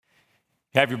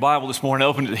You have your Bible this morning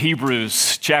open to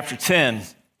Hebrews chapter 10.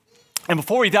 And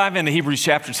before we dive into Hebrews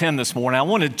chapter 10 this morning, I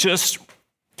want to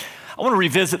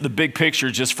revisit the big picture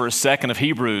just for a second of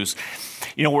Hebrews.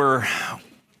 You know, we're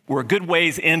a good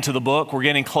ways into the book. We're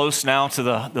getting close now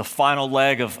to the final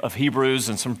leg of Hebrews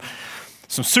and some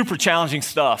super challenging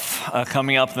stuff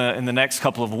coming up in the next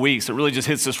couple of weeks. It really just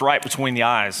hits us right between the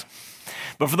eyes.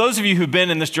 But for those of you who've been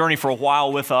in this journey for a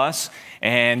while with us,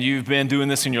 and you've been doing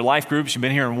this in your life groups, you've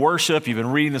been here in worship, you've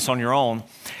been reading this on your own,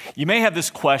 you may have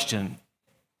this question: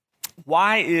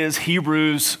 why is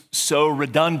Hebrews so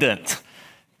redundant?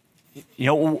 You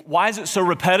know, why is it so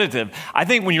repetitive? I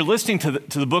think when you're listening to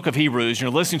the book of Hebrews,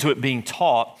 you're listening to it being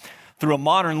taught through a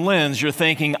modern lens, you're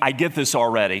thinking, I get this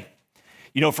already.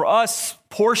 You know, for us,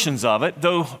 portions of it,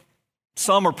 though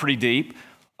some are pretty deep,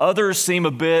 others seem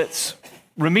a bit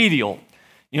remedial.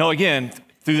 You know, again,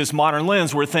 through this modern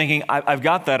lens, we're thinking, I've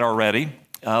got that already.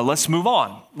 Let's move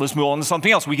on. Let's move on to something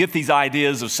else. We get these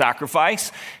ideas of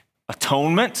sacrifice,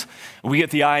 atonement. We get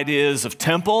the ideas of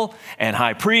temple and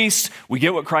high priest. We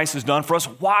get what Christ has done for us.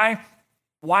 Why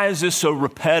is this so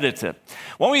repetitive?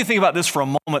 Why don't you think about this for a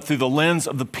moment through the lens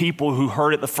of the people who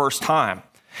heard it the first time?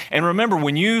 And remember,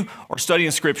 when you are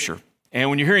studying Scripture and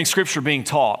when you're hearing Scripture being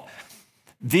taught,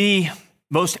 the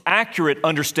most accurate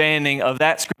understanding of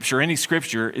that Scripture, any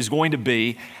Scripture, is going to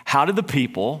be, how did the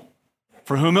people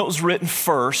for whom it was written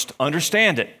first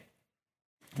understand it?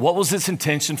 What was its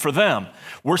intention for them?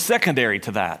 We're secondary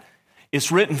to that. It's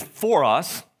written for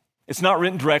us. It's not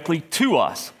written directly to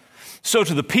us. So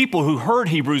to the people who heard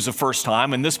Hebrews the first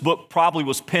time, and this book probably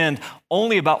was penned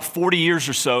only about 40 years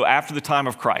or so after the time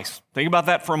of Christ. Think about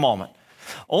that for a moment.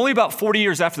 Only about 40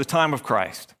 years after the time of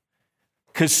Christ.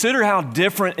 Consider how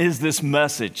different is this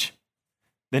message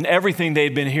than everything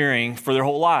they'd been hearing for their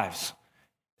whole lives.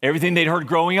 Everything they'd heard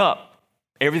growing up,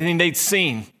 everything they'd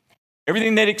seen,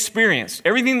 everything they'd experienced,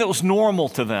 everything that was normal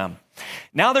to them.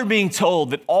 Now they're being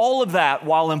told that all of that,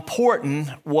 while important,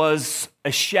 was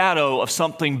a shadow of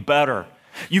something better.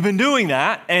 You've been doing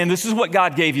that, and this is what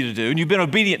God gave you to do, and you've been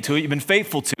obedient to it, you've been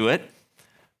faithful to it.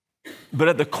 But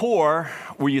at the core,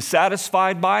 were you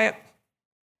satisfied by it?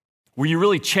 Were you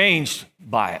really changed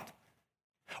by it?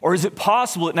 Or is it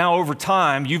possible that now over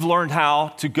time, you've learned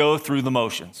how to go through the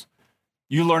motions?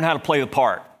 You learn how to play the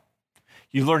part.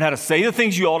 You learn how to say the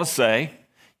things you ought to say.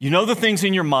 You know the things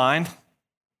in your mind.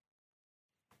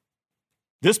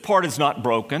 This part is not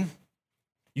broken.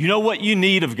 You know what you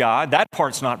need of God. That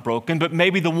part's not broken, but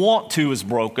maybe the want to is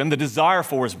broken. The desire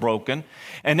for is broken.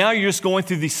 And now you're just going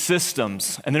through these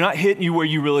systems, and they're not hitting you where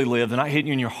you really live. They're not hitting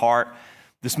you in your heart.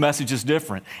 This message is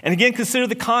different. And again, consider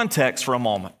the context for a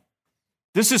moment.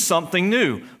 This is something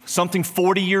new, something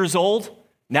 40 years old,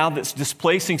 now that's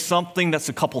displacing something that's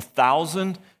a couple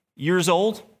thousand years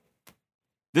old.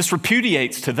 This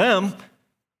repudiates to them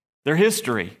their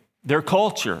history, their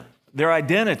culture, their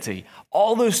identity,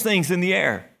 all those things in the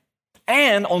air.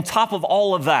 And on top of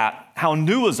all of that, how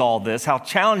new is all this? How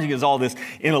challenging is all this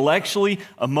intellectually,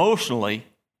 emotionally?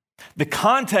 The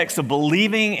context of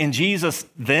believing in Jesus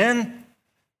then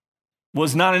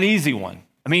was not an easy one.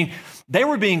 I mean, they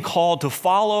were being called to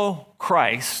follow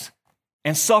Christ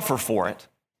and suffer for it.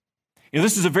 You know,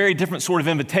 this is a very different sort of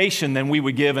invitation than we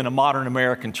would give in a modern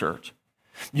American church.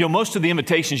 You know, most of the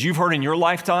invitations you've heard in your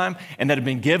lifetime and that have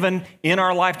been given in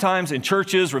our lifetimes in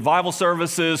churches, revival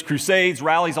services, crusades,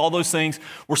 rallies, all those things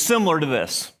were similar to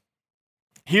this.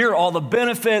 Here are all the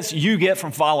benefits you get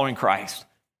from following Christ.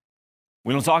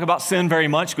 We don't talk about sin very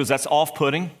much because that's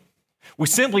off-putting. We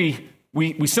simply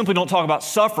don't talk about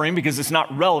suffering because it's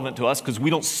not relevant to us because we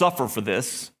don't suffer for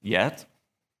this yet.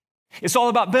 It's all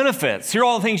about benefits. Here are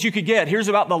all the things you could get. Here's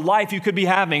about the life you could be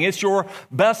having. It's your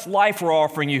best life we're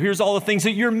offering you. Here's all the things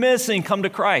that you're missing. Come to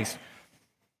Christ.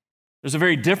 There's a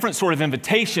very different sort of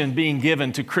invitation being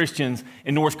given to Christians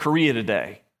in North Korea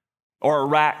today, or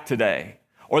Iraq today,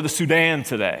 or the Sudan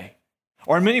today,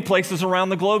 or in many places around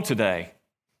the globe today.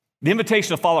 The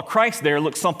invitation to follow Christ there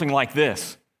looks something like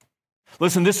this.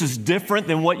 Listen, this is different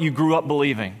than what you grew up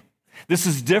believing. This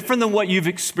is different than what you've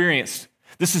experienced.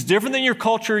 This is different than your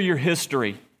culture, your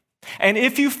history. And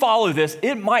if you follow this,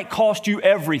 it might cost you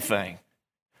everything.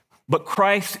 But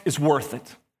Christ is worth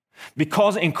it.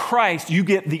 Because in Christ, you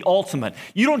get the ultimate.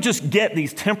 You don't just get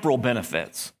these temporal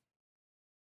benefits.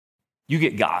 You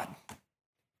get God.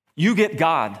 You get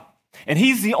God. And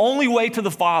He's the only way to the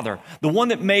Father, the one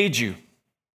that made you,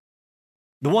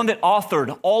 the one that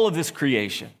authored all of this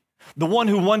creation. The one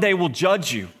who one day will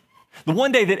judge you. The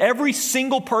one day that every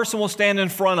single person will stand in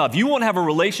front of. You want to have a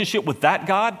relationship with that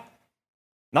God?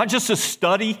 Not just a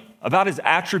study about His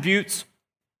attributes.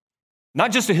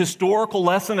 Not just a historical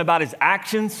lesson about His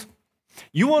actions.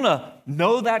 You want to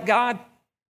know that God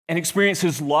and experience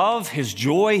his love, his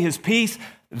joy, his peace?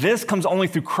 This comes only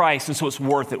through Christ, and so it's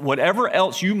worth it. Whatever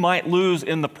else you might lose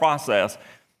in the process,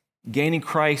 gaining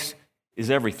Christ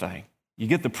is everything. You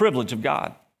get the privilege of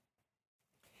God.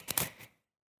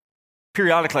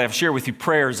 Periodically, I've shared with you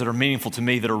prayers that are meaningful to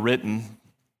me that are written,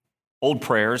 old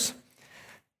prayers.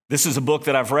 This is a book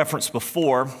that I've referenced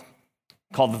before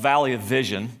called The Valley of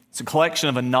Vision. It's a collection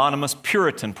of anonymous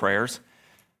Puritan prayers.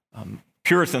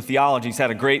 Puritan theology has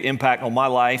had a great impact on my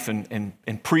life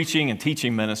and preaching and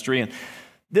teaching ministry. And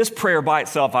this prayer by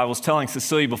itself, I was telling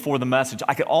Cecilia before the message,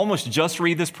 I could almost just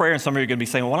read this prayer, and some of you are going to be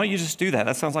saying, well, why don't you just do that?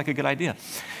 That sounds like a good idea.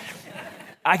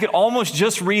 I could almost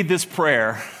just read this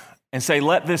prayer and say,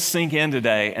 let this sink in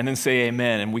today, and then say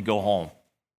amen, and we go home.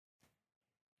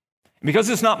 Because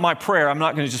it's not my prayer, I'm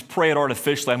not going to just pray it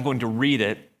artificially. I'm going to read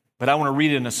it, but I want to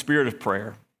read it in a spirit of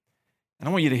prayer. And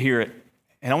I want you to hear it,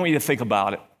 and I want you to think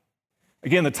about it.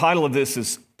 Again, the title of this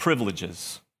is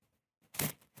Privileges.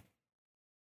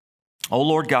 Oh,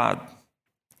 Lord God,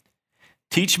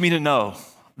 teach me to know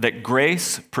that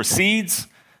grace precedes,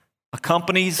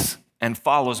 accompanies, and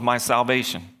follows my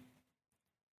salvation,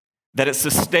 that it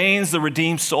sustains the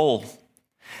redeemed soul,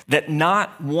 that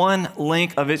not one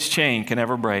link of its chain can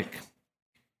ever break.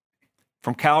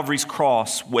 From Calvary's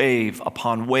cross, wave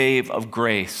upon wave of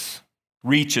grace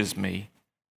reaches me,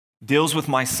 deals with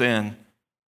my sin,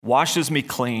 washes me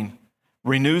clean,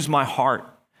 renews my heart,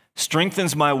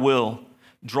 strengthens my will,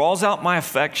 draws out my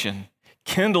affection,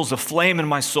 kindles a flame in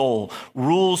my soul,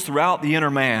 rules throughout the inner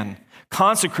man,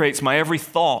 consecrates my every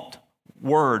thought,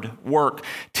 word, work,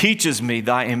 teaches me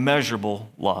thy immeasurable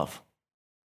love.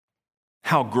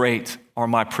 How great are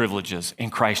my privileges in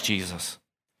Christ Jesus.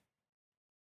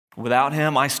 Without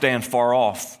him, I stand far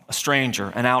off, a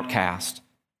stranger, an outcast.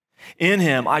 In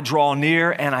him, I draw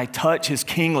near and I touch his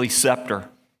kingly scepter.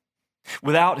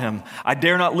 Without him, I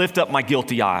dare not lift up my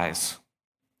guilty eyes.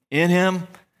 In him,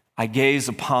 I gaze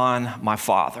upon my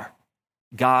Father,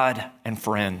 God and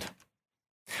friend.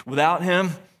 Without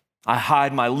him, I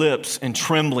hide my lips in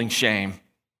trembling shame.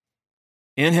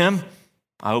 In him,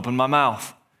 I open my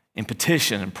mouth in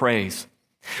petition and praise.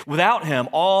 Without him,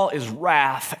 all is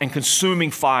wrath and consuming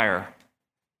fire.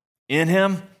 In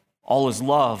him, all is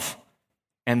love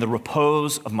and the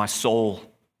repose of my soul.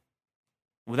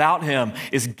 Without him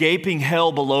is gaping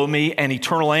hell below me and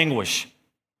eternal anguish.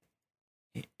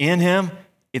 In him,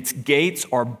 its gates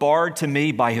are barred to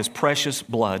me by his precious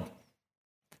blood.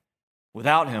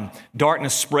 Without him,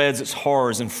 darkness spreads its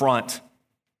horrors in front.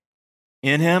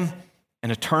 In him,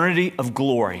 an eternity of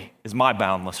glory is my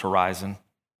boundless horizon.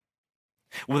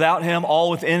 Without him, all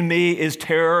within me is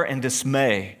terror and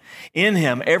dismay. In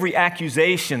him, every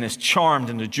accusation is charmed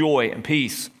into joy and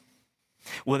peace.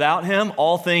 Without him,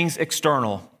 all things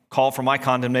external call for my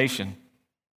condemnation.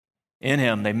 In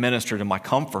him, they minister to my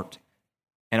comfort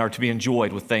and are to be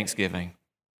enjoyed with thanksgiving.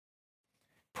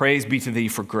 Praise be to thee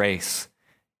for grace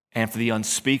and for the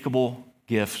unspeakable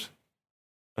gift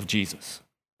of Jesus.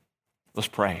 Let's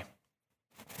pray.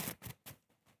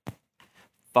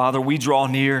 Father, we draw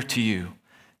near to you,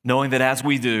 knowing that as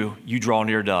we do, you draw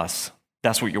near to us.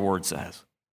 That's what your word says.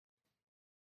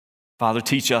 Father,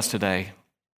 teach us today.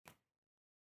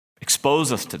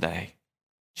 Expose us today.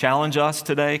 Challenge us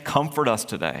today. Comfort us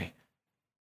today.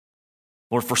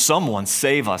 Lord, for someone,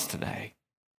 save us today.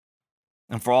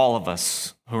 And for all of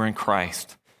us who are in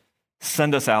Christ,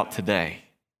 send us out today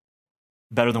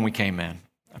better than we came in.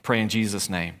 I pray in Jesus'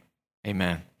 name,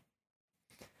 amen.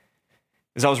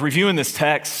 As I was reviewing this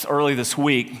text early this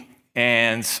week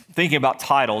and thinking about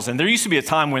titles, and there used to be a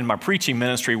time when my preaching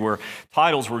ministry where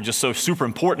titles were just so super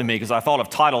important to me because I thought of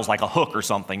titles like a hook or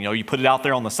something. You know, you put it out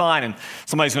there on the sign and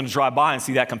somebody's going to drive by and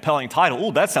see that compelling title.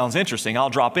 Oh, that sounds interesting. I'll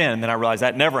drop in. And then I realized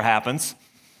that never happens.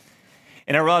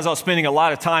 And I realized I was spending a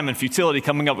lot of time in futility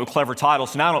coming up with clever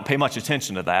titles, so now I don't pay much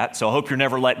attention to that. So I hope you're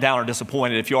never let down or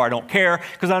disappointed. If you are, I don't care,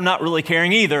 because I'm not really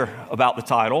caring either about the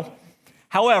title.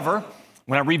 However,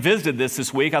 when I revisited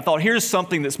this week, I thought, here's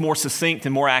something that's more succinct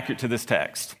and more accurate to this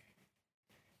text.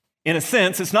 In a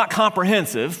sense, it's not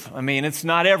comprehensive. I mean, it's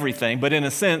not everything, but in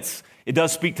a sense, it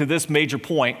does speak to this major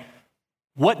point.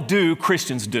 What do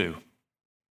Christians do?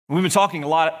 We've been talking a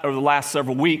lot over the last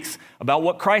several weeks about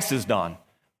what Christ has done.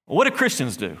 What do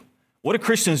Christians do? What do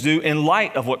Christians do in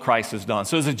light of what Christ has done?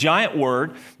 So there's a giant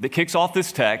word that kicks off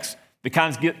this text that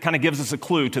kind of gives us a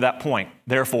clue to that point.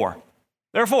 Therefore.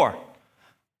 Therefore.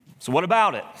 So what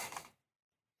about it?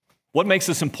 What makes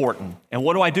this important? And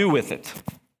what do I do with it?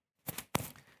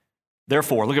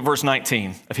 Therefore, look at verse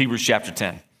 19 of Hebrews chapter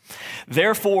 10.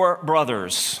 Therefore,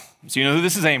 brothers, so you know who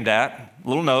this is aimed at. A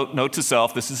little note to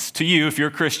self. This is to you if you're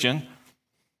a Christian.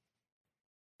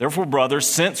 Therefore, brothers,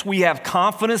 since we have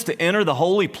confidence to enter the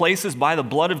holy places by the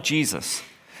blood of Jesus,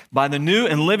 by the new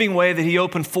and living way that he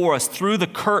opened for us through the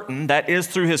curtain, that is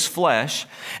through his flesh,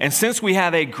 and since we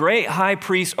have a great high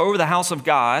priest over the house of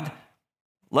God,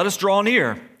 let us draw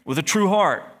near with a true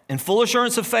heart, in full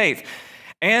assurance of faith,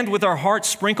 and with our hearts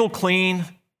sprinkled clean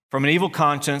from an evil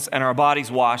conscience and our bodies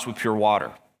washed with pure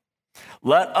water.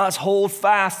 Let us hold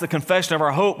fast the confession of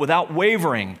our hope without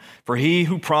wavering, for he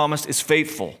who promised is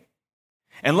faithful.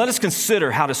 And let us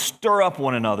consider how to stir up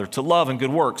one another to love and good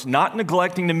works, not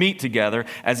neglecting to meet together,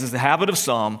 as is the habit of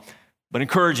some, but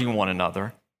encouraging one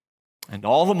another, and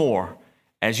all the more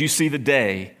as you see the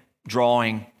day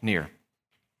drawing near.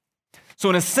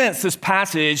 So in a sense, this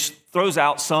passage throws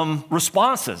out some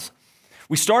responses.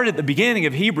 We started at the beginning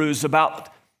of Hebrews about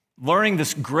learning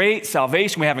this great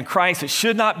salvation we have in Christ. It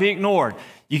should not be ignored.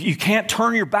 You can't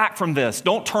turn your back from this.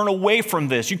 Don't turn away from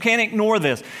this. You can't ignore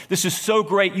this. This is so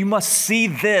great. You must see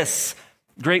this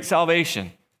great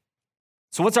salvation.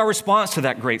 So what's our response to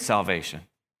that great salvation?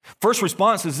 First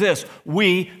response is this: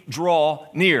 we draw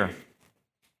near.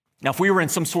 Now, if we were in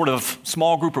some sort of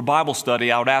small group or Bible study,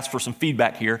 I would ask for some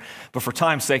feedback here, but for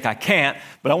time's sake, I can't.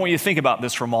 But I want you to think about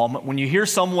this for a moment. When you hear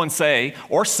someone say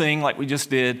or sing like we just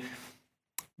did,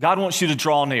 God wants you to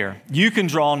draw near. You can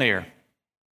draw near.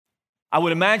 I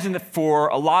would imagine that for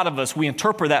a lot of us, we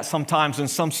interpret that sometimes in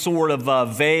some sort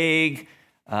of vague,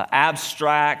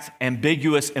 abstract,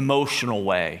 ambiguous, emotional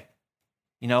way.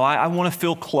 You know, I want to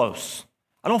feel close.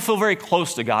 I don't feel very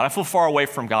close to God. I feel far away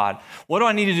from God. What do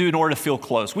I need to do in order to feel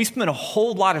close? We spend a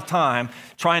whole lot of time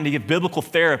trying to give biblical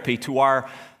therapy to our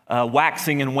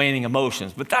waxing and waning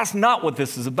emotions, but that's not what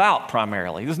this is about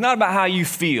primarily. This is not about how you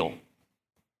feel.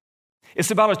 It's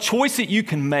about a choice that you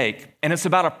can make, and it's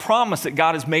about a promise that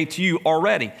God has made to you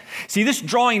already. See, this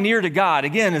drawing near to God,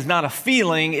 again, is not a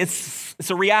feeling, it's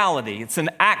a reality. It's an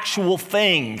actual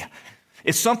thing.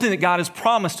 It's something that God has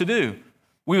promised to do.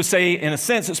 We would say, in a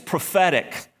sense, it's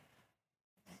prophetic.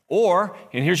 Or,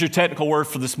 and here's your technical word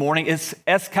for this morning, it's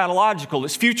eschatological,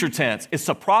 it's future tense. It's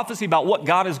a prophecy about what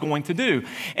God is going to do.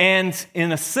 And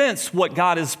in a sense, what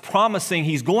God is promising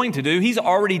he's going to do, he's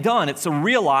already done. It's a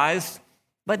realized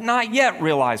but not yet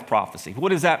realized prophecy. What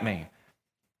does that mean?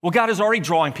 Well, God is already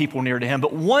drawing people near to him,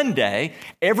 but one day,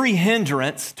 every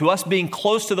hindrance to us being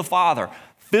close to the Father,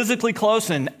 physically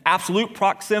close in absolute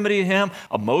proximity to him,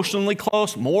 emotionally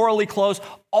close, morally close,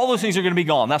 all those things are going to be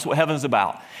gone. That's what heaven is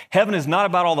about. Heaven is not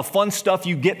about all the fun stuff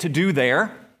you get to do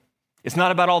there. It's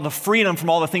not about all the freedom from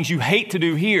all the things you hate to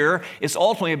do here. It's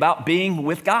ultimately about being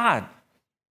with God.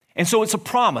 And so it's a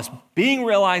promise, being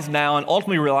realized now and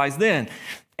ultimately realized then.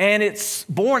 And it's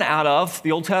born out of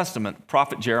the Old Testament,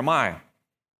 prophet Jeremiah.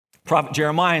 Prophet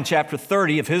Jeremiah in chapter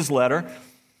 30 of his letter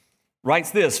writes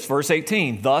this, verse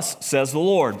 18, "Thus says the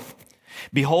Lord,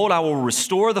 behold, I will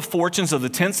restore the fortunes of the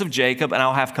tents of Jacob, and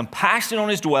I'll have compassion on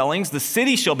his dwellings. The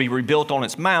city shall be rebuilt on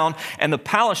its mound, and the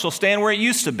palace shall stand where it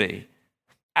used to be.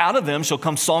 Out of them shall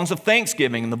come songs of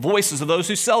thanksgiving and the voices of those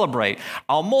who celebrate.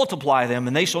 I'll multiply them,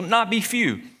 and they shall not be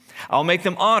few. I'll make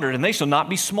them honored, and they shall not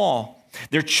be small.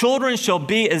 Their children shall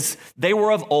be as they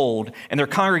were of old, and their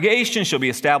congregation shall be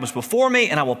established before me,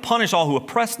 and I will punish all who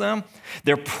oppress them.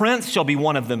 Their prince shall be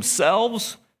one of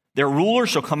themselves. Their ruler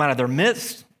shall come out of their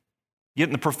midst."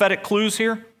 Getting the prophetic clues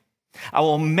here? "I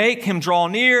will make him draw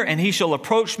near, and he shall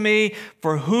approach me.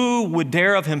 For who would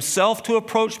dare of himself to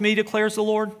approach me, declares the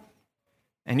Lord?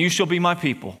 And you shall be my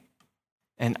people,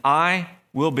 and I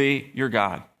will be your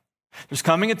God." There's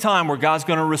coming a time where God's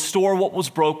going to restore what was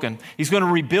broken. He's going to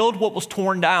rebuild what was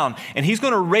torn down. And he's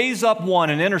going to raise up one,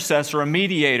 an intercessor, a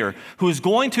mediator, who is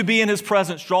going to be in his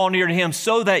presence, draw near to him,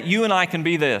 so that you and I can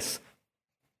be this.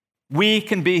 We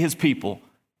can be his people,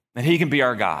 and he can be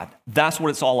our God. That's what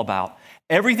it's all about.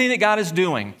 Everything that God is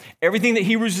doing, everything that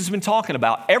Hebrews has been talking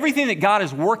about, everything that God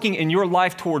is working in your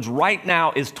life towards right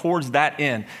now is towards that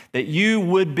end, that you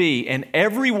would be in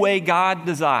every way God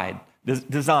designed.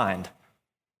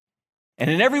 And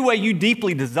in every way you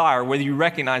deeply desire, whether you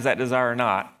recognize that desire or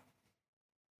not,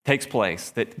 takes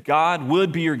place. That God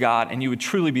would be your God and you would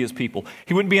truly be his people.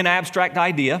 He wouldn't be an abstract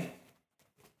idea.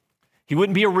 He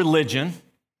wouldn't be a religion.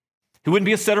 He wouldn't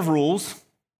be a set of rules.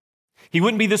 He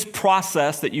wouldn't be this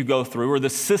process that you go through or the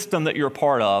system that you're a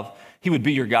part of. He would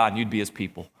be your God and you'd be his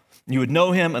people. You would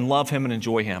know him and love him and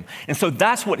enjoy him. And so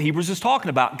that's what Hebrews is talking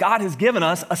about. God has given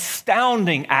us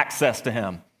astounding access to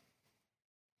him.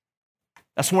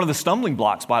 That's one of the stumbling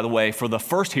blocks, by the way, for the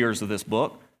first hearers of this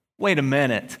book. Wait a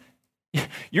minute.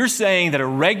 You're saying that a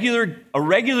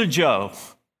regular Joe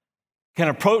can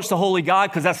approach the holy God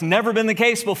because that's never been the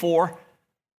case before.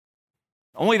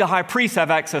 Only the high priests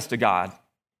have access to God.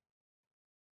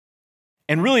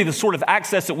 and really the sort of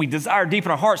access that we desire deep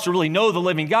in our hearts to really know the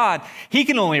living God, he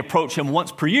can only approach him once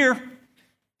per year.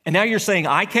 And now you're saying,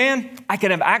 I can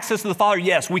have access to the Father?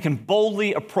 Yes, we can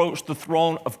boldly approach the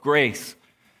throne of grace.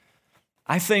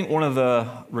 I think one of the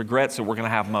regrets that we're going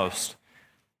to have most,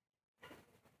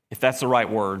 if that's the right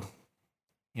word,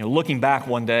 looking back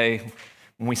one day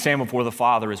when we stand before the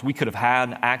Father, is we could have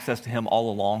had access to him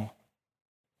all along.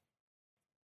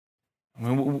 I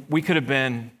mean, we could have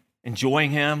been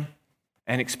enjoying him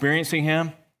and experiencing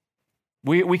him.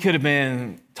 We could have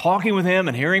been talking with him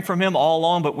and hearing from him all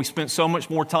along, but we spent so much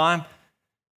more time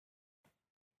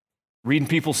reading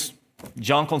people's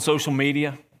junk on social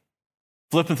media,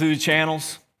 flipping through the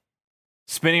channels,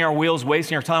 spinning our wheels,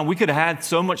 wasting our time. We could have had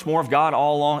so much more of God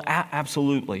all along.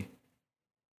 Absolutely.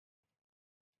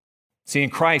 See,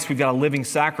 in Christ, we've got a living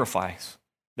sacrifice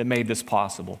that made this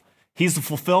possible. He's the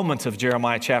fulfillment of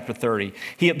Jeremiah chapter 30.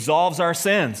 He absolves our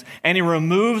sins, and he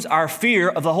removes our fear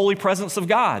of the holy presence of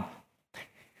God.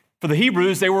 For the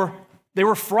Hebrews, they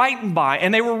were frightened by,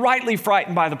 and they were rightly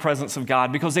frightened by the presence of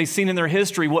God because they've seen in their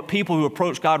history what people who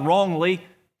approach God wrongly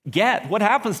get. What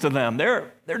happens to them?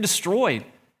 They're destroyed.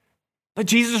 But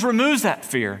Jesus removes that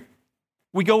fear.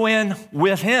 We go in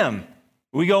with him.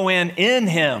 We go in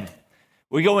him.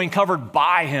 We go in covered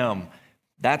by him.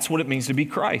 That's what it means to be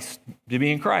Christ, to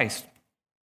be in Christ.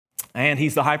 And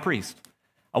he's the high priest.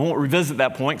 I won't revisit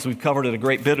that point because we've covered it a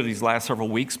great bit of these last several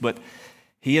weeks, but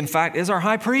he, in fact, is our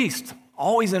high priest,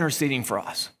 always interceding for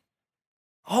us,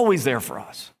 always there for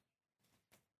us,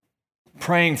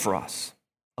 praying for us,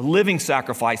 a living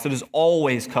sacrifice that is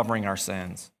always covering our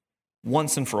sins,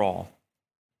 once and for all.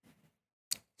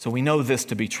 So we know this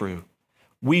to be true.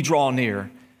 We draw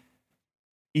near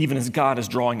even as God is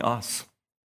drawing us.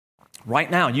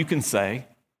 Right now, you can say,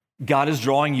 God is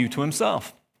drawing you to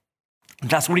himself.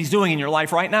 That's what he's doing in your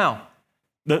life right now.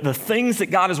 The things that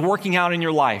God is working out in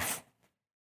your life,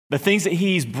 the things that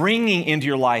he's bringing into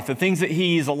your life, the things that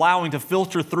he's allowing to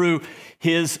filter through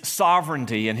his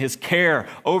sovereignty and his care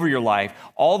over your life,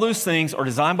 all those things are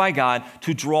designed by God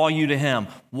to draw you to him.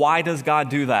 Why does God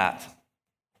do that?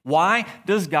 Why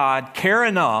does God care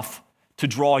enough to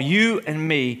draw you and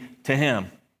me to him?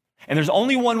 And there's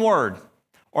only one word,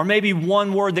 or maybe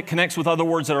one word that connects with other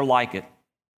words that are like it.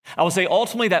 I would say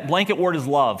ultimately that blanket word is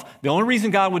love. The only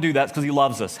reason God would do that is because he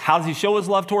loves us. How does he show his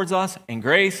love towards us? In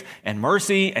grace and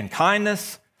mercy and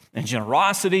kindness and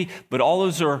generosity, but all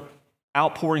those are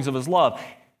outpourings of his love.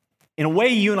 In a way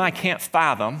you and I can't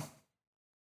fathom,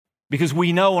 because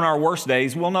we know in our worst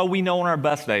days, we know in our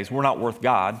best days, we're not worth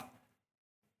God.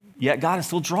 Yet God is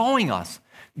still drawing us.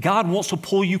 God wants to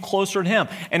pull you closer to him.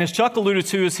 And as Chuck alluded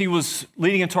to as he was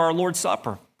leading into our Lord's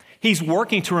Supper, he's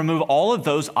working to remove all of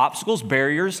those obstacles,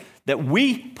 barriers that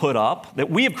we put up, that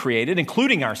we have created,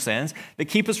 including our sins, that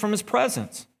keep us from his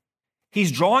presence. He's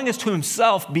drawing us to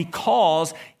himself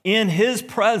because in his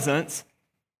presence,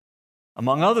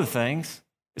 among other things,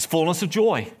 is fullness of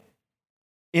joy.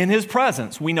 In his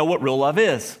presence, we know what real love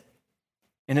is.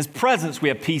 In his presence, we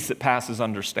have peace that passes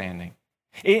understanding.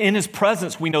 In his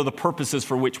presence, we know the purposes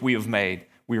for which we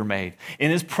were made.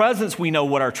 In his presence, we know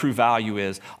what our true value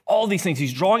is. All these things,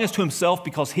 he's drawing us to himself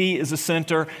because he is the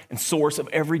center and source of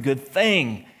every good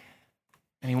thing.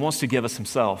 And he wants to give us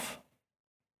himself.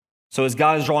 So as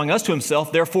God is drawing us to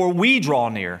himself, therefore we draw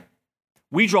near.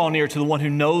 We draw near to the one who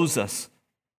knows us,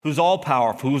 who's all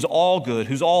powerful, who's all good,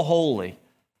 who's all holy.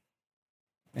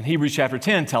 And Hebrews chapter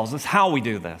 10 tells us how we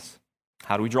do this.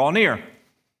 How do we draw near?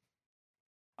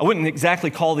 I wouldn't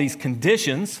exactly call these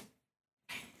conditions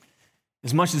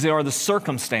as much as they are the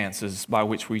circumstances by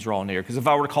which we draw near. Because if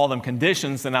I were to call them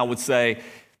conditions, then I would say,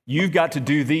 you've got to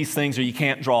do these things or you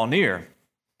can't draw near.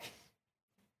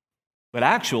 But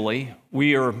actually,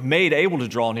 we are made able to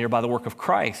draw near by the work of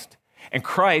Christ. And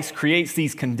Christ creates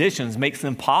these conditions, makes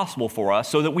them possible for us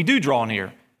so that we do draw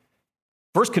near.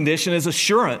 First condition is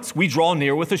assurance. We draw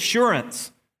near with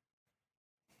assurance.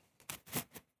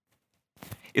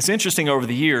 It's interesting over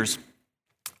the years,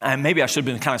 and maybe I should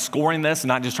have been kind of scoring this and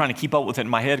not just trying to keep up with it in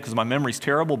my head because my memory's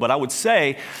terrible, but I would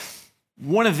say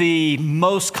one of the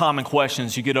most common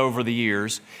questions you get over the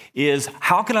years is,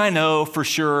 how can I know for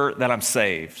sure that I'm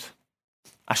saved?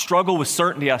 I struggle with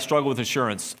certainty, I struggle with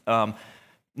assurance. Not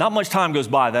much time goes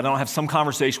by that I don't have some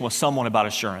conversation with someone about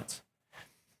assurance.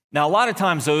 Now, a lot of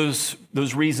times those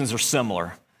reasons are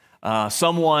similar.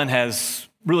 Someone has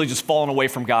really just fallen away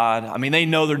from God. I mean, they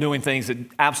know they're doing things that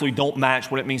absolutely don't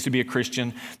match what it means to be a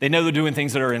Christian. They know they're doing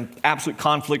things that are in absolute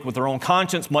conflict with their own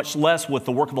conscience, much less with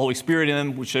the work of the Holy Spirit in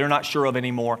them, which they're not sure of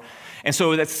anymore. And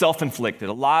so that's self-inflicted.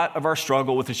 A lot of our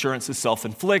struggle with assurance is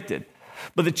self-inflicted.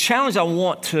 But the challenge I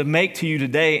want to make to you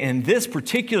today in this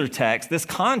particular text, this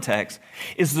context,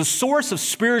 is the source of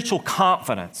spiritual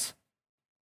confidence.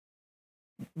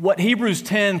 What Hebrews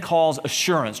 10 calls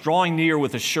assurance, drawing near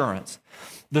with assurance.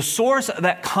 The source of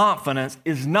that confidence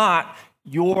is not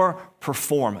your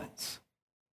performance.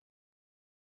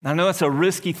 Now, I know that's a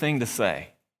risky thing to say.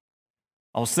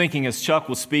 I was thinking as Chuck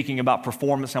was speaking about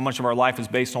performance, how much of our life is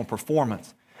based on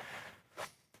performance,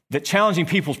 that challenging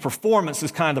people's performance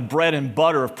is kind of the bread and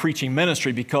butter of preaching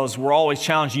ministry, because we're always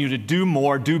challenging you to do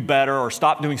more, do better, or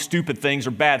stop doing stupid things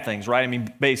or bad things, right? I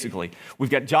mean, basically, we've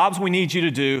got jobs we need you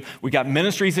to do. We've got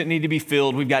ministries that need to be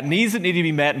filled. We've got needs that need to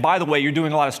be met. And by the way, you're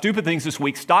doing a lot of stupid things this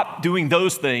week. Stop doing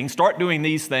those things. Start doing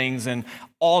these things, and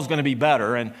all's going to be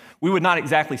better. And we would not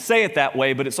exactly say it that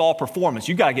way, but it's all performance.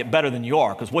 You got to get better than you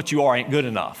are, because what you are ain't good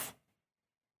enough.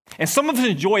 And some of us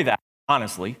enjoy that,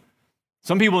 honestly.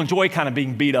 Some people enjoy kind of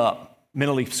being beat up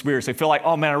mentally, spiritually. They feel like,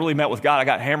 oh man, I really met with God. I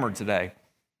got hammered today.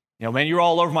 You know, man, you're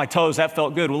all over my toes. That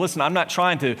felt good. Well, listen, I'm not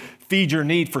trying to feed your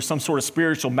need for some sort of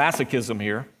spiritual masochism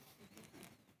here.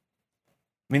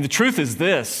 I mean, the truth is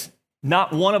this: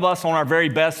 not one of us on our very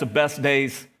best of best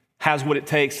days has what it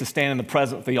takes to stand in the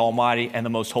presence of the Almighty and the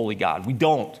most holy God. We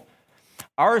don't.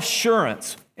 Our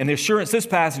assurance, and the assurance this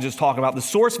passage is talking about, the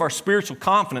source of our spiritual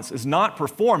confidence is not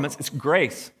performance, it's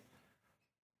grace.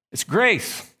 It's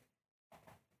grace.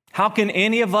 How can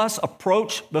any of us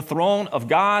approach the throne of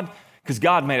God? Because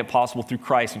God made it possible through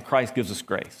Christ, and Christ gives us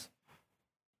grace.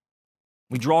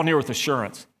 We draw near with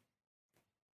assurance.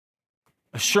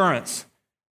 Assurance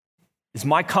is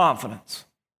my confidence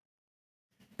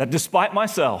that despite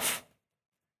myself,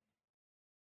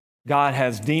 God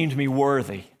has deemed me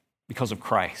worthy because of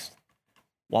Christ.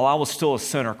 While I was still a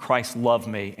sinner, Christ loved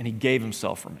me, and he gave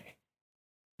himself for me.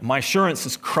 And my assurance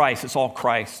is Christ. It's all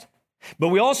Christ. But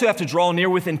we also have to draw near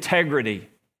with integrity.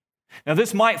 Now,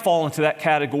 this might fall into that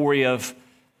category of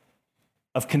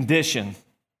condition.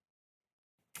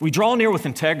 We draw near with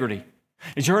integrity.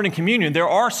 As you heard in communion, there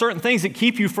are certain things that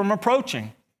keep you from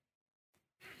approaching.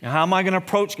 Now, how am I going to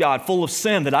approach God full of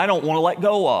sin that I don't want to let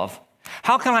go of?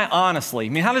 How can I honestly,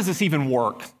 how does this even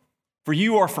work for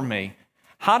you or for me?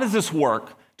 How does this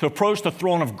work to approach the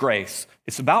throne of grace?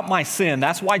 It's about my sin.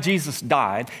 That's why Jesus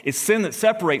died. It's sin that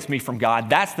separates me from God.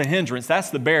 That's the hindrance.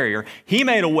 That's the barrier. He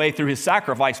made a way through his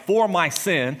sacrifice for my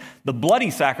sin. The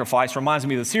bloody sacrifice reminds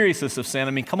me of the seriousness of sin.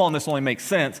 I mean, come on, this only makes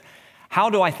sense. How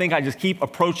do I think I just keep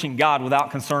approaching God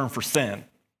without concern for sin?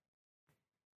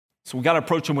 So we got to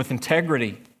approach him with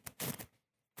integrity.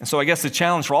 And so I guess the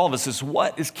challenge for all of us is,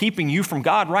 what is keeping you from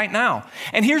God right now?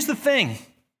 And here's the thing.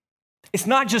 It's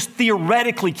not just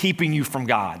theoretically keeping you from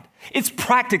God. It's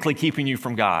practically keeping you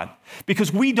from God,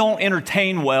 because we don't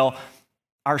entertain well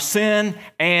our sin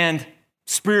and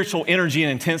spiritual energy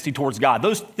and intensity towards God.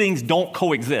 Those things don't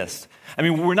coexist. I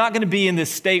mean, we're not going to be in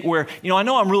this state where, I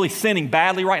know I'm really sinning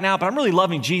badly right now, but I'm really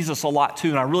loving Jesus a lot too,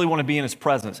 and I really want to be in his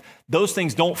presence. Those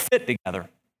things don't fit together.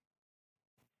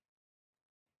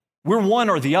 We're one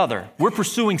or the other. We're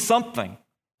pursuing something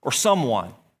or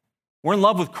someone. We're in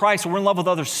love with Christ, or we're in love with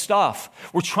other stuff.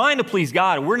 We're trying to please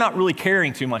God, and we're not really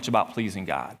caring too much about pleasing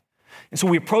God. And so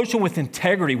we approach him with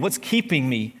integrity. What's keeping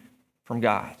me from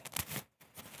God?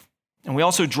 And we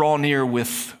also draw near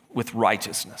with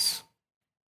righteousness.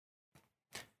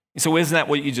 And so isn't that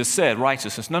what you just said,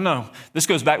 righteousness? No. This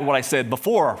goes back to what I said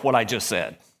before what I just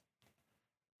said.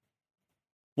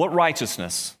 What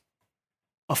righteousness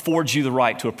affords you the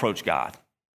right to approach God?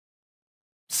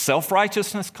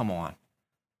 Self-righteousness? Come on.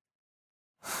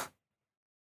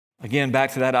 Again,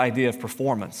 back to that idea of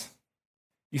performance.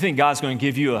 You think God's going to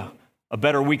give you a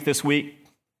better week this week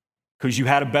because you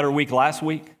had a better week last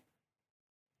week?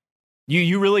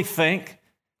 You really think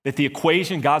that the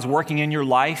equation God's working in your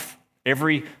life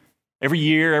every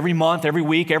year, every month, every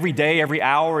week, every day, every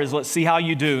hour is, let's see how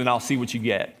you do and I'll see what you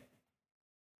get?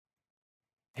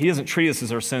 He doesn't treat us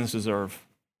as our sins deserve.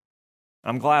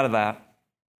 I'm glad of that.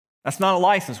 That's not a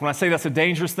license. When I say that's a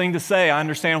dangerous thing to say, I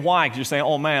understand why. Because you're saying,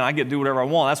 oh man, I get to do whatever I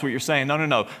want. That's what you're saying.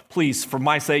 No. Please, for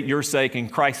my sake, your sake,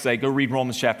 and Christ's sake, go read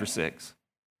Romans chapter 6.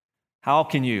 How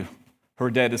can you, who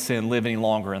are dead to sin, live any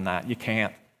longer in that? You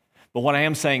can't. But what I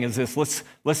am saying is this: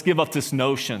 let's give up this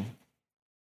notion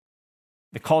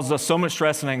that causes us so much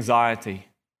stress and anxiety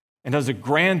and does a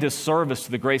grand disservice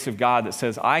to the grace of God that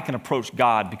says, I can approach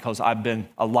God because I've been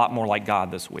a lot more like God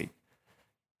this week.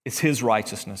 It's his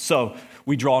righteousness. So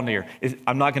we draw near.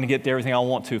 I'm not going to get to everything I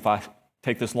want to if I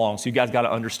take this long, so you guys got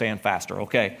to understand faster,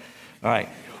 okay? All right.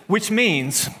 Which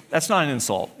means, that's not an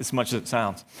insult as much as it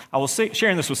sounds. I was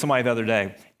sharing this with somebody the other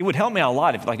day. It would help me out a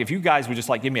lot if you guys would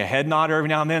just give me a head nod every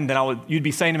now and then you'd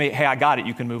be saying to me, hey, I got it,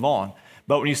 you can move on.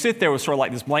 But when you sit there with sort of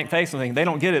like this blank face and think, they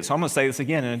don't get it, so I'm going to say this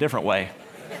again in a different way.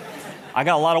 I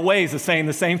got a lot of ways of saying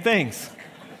the same things.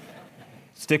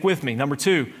 Stick with me. Number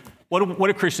 2, what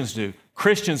do Christians do?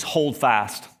 Christians hold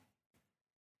fast.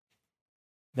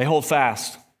 They hold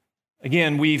fast.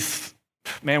 Again,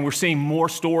 we're seeing more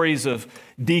stories of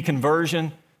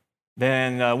deconversion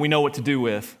than we know what to do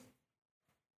with.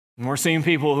 And we're seeing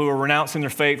people who are renouncing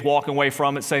their faith, walking away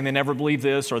from it, saying they never believed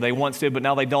this, or they once did, but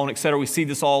now they don't, etc. We see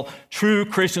this all. True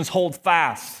Christians hold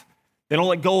fast. They don't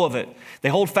let go of it. They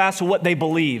hold fast to what they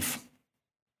believe.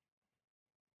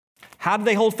 How do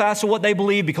they hold fast to what they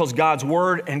believe? Because God's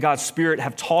Word and God's Spirit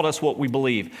have taught us what we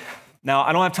believe. Now,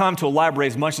 I don't have time to elaborate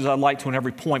as much as I'd like to on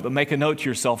every point, but make a note to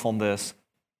yourself on this.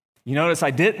 You notice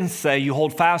I didn't say you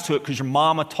hold fast to it because your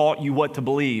mama taught you what to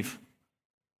believe.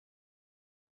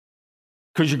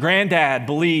 Because your granddad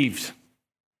believed.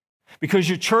 Because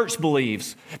your church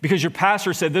believes. Because your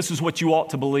pastor said this is what you ought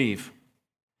to believe.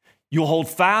 You'll hold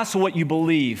fast to what you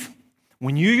believe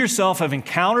when you yourself have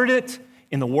encountered it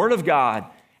in the Word of God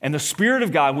and the Spirit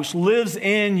of God, which lives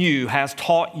in you, has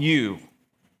taught you.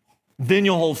 Then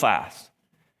you'll hold fast.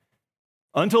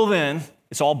 Until then,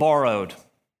 it's all borrowed.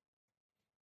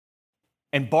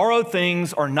 And borrowed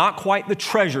things are not quite the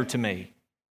treasure to me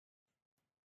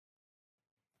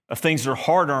of things that are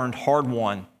hard-earned,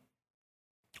 hard-won,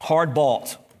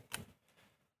 hard-bought.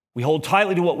 We hold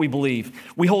tightly to what we believe.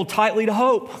 We hold tightly to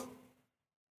hope.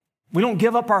 We don't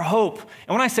give up our hope.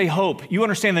 And when I say hope, you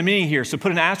understand the meaning here. So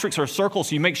put an asterisk or a circle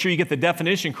so you make sure you get the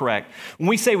definition correct. When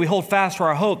we say we hold fast to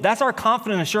our hope, that's our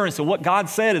confident assurance that what God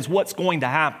said is what's going to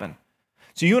happen.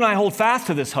 So you and I hold fast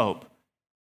to this hope.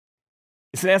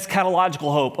 It's an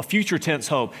eschatological hope, a future tense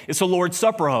hope. It's a Lord's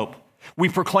Supper hope. We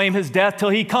proclaim his death till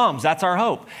he comes. That's our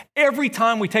hope. Every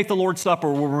time we take the Lord's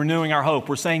Supper, we're renewing our hope.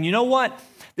 We're saying, you know what?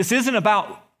 This isn't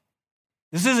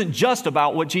just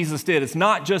about what Jesus did. It's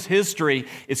not just history,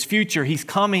 it's future. He's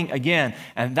coming again.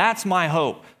 And that's my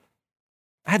hope.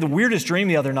 I had the weirdest dream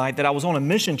the other night that I was on a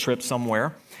mission trip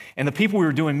somewhere, and the people we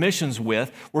were doing missions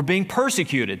with were being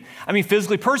persecuted. I mean,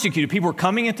 physically persecuted. People were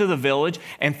coming into the village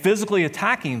and physically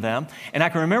attacking them. And I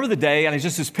can remember the day, and it's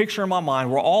just this picture in my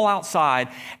mind. We're all outside,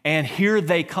 and here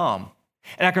they come.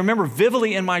 And I can remember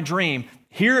vividly in my dream,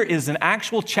 here is an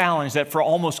actual challenge that for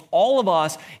almost all of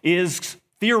us is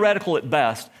theoretical at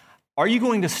best. Are you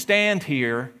going to stand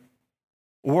here,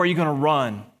 or are you going to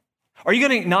run? Are you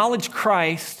going to acknowledge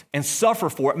Christ and suffer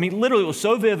for it? I mean, literally, it was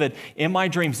so vivid in my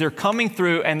dreams. They're coming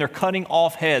through and they're cutting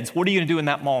off heads. What are you going to do in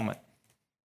that moment?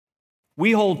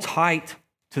 We hold tight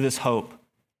to this hope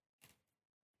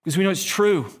because we know it's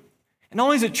true. And not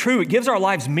only is it true, it gives our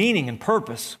lives meaning and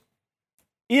purpose.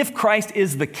 If Christ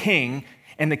is the King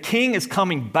and the King is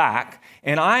coming back,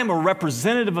 and I am a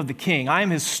representative of the King, I am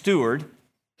his steward,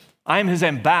 I am his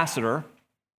ambassador,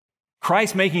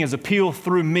 Christ making his appeal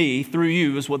through me, through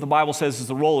you, is what the Bible says is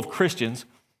the role of Christians.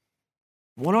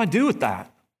 What do I do with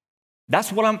that?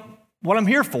 That's what I'm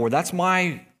here for. That's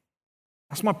my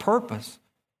purpose.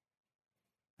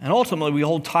 And ultimately, we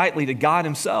hold tightly to God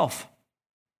himself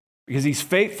because he's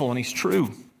faithful and he's true.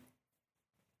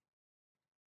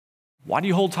 Why do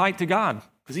you hold tight to God?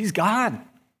 Because he's God.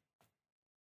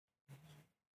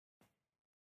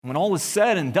 When all is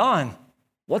said and done,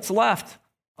 what's left?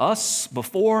 Us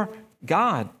before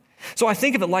God. So I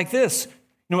think of it like this.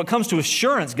 When it comes to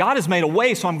assurance, God has made a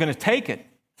way, so I'm going to take it.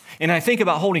 And I think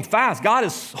about holding fast. God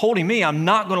is holding me. I'm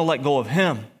not going to let go of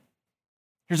him.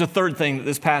 Here's a third thing that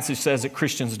this passage says that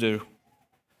Christians do.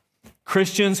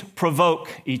 Christians provoke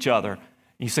each other.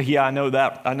 You say, yeah, I know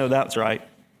that's right.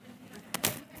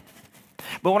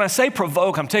 But when I say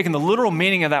provoke, I'm taking the literal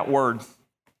meaning of that word.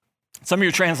 Some of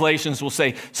your translations will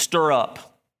say stir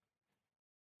up.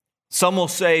 Some will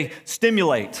say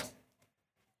stimulate.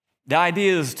 The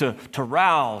idea is to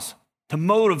rouse, to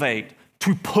motivate,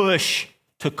 to push,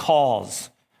 to cause.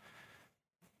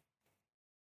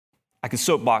 I could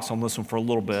soapbox on this one for a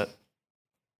little bit.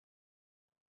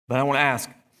 But I want to ask,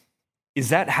 is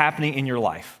that happening in your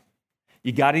life?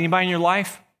 You got anybody in your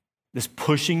life that's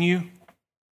pushing you,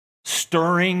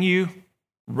 stirring you,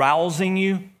 rousing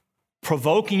you,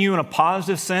 provoking you in a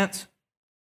positive sense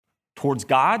towards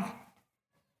God,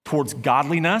 towards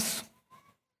godliness,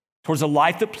 towards a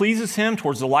life that pleases him,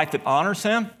 towards a life that honors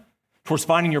him, towards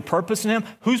finding your purpose in him?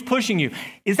 Who's pushing you?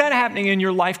 Is that happening in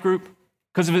your life group?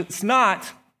 Because if it's not,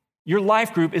 your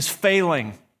life group is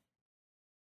failing.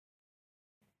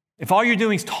 If all you're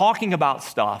doing is talking about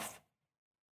stuff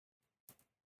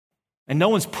and no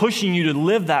one's pushing you to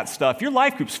live that stuff, your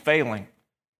life group's failing.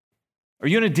 Are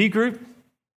you in a D group?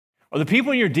 Are the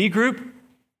people in your D group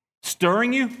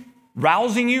stirring you,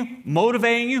 rousing you,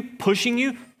 motivating you, pushing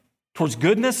you? towards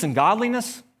goodness and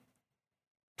godliness,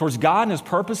 towards God and his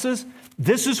purposes.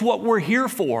 This is what we're here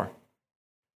for.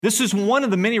 This is one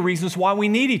of the many reasons why we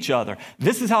need each other.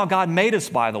 This is how God made us,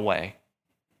 by the way.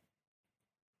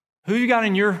 Who you got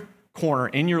in your corner,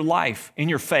 in your life, in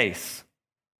your faith,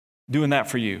 doing that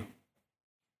for you?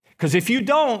 Because if you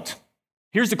don't,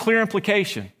 here's the clear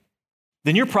implication,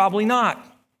 then you're probably not.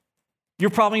 You're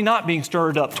probably not being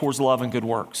stirred up towards love and good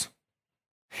works.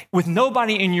 With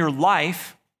nobody in your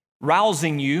life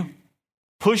rousing you,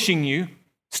 pushing you,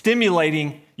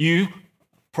 stimulating you,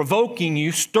 provoking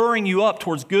you, stirring you up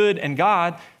towards good and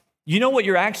God, you know what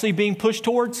you're actually being pushed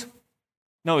towards?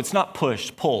 No, it's not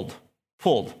pushed, pulled.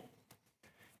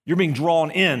 You're being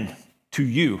drawn in to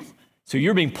you. So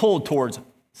you're being pulled towards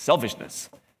selfishness,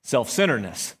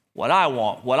 self-centeredness, what I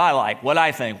want, what I like, what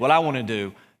I think, what I want to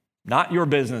do. Not your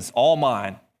business, all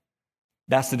mine.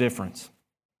 That's the difference.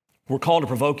 We're called to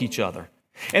provoke each other.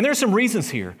 And there's some reasons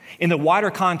here. In the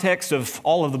wider context of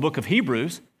all of the book of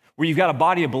Hebrews, where you've got a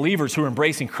body of believers who are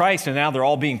embracing Christ and now they're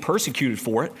all being persecuted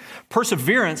for it,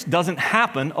 perseverance doesn't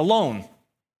happen alone.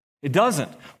 It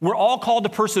doesn't. We're all called to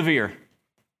persevere.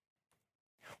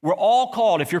 We're all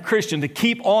called, if you're Christian, to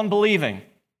keep on believing.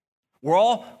 We're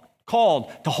all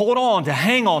called to hold on, to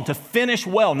hang on, to finish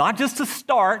well, not just to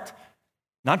start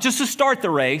the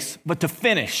race, but to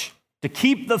finish, to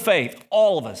keep the faith,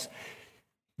 all of us.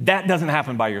 That doesn't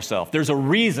happen by yourself. There's a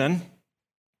reason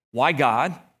why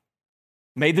God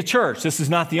made the church. This is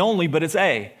not the only, but it's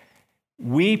a.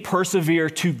 We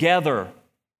persevere together.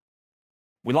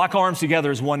 We lock arms together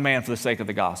as one man for the sake of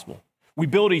the gospel. We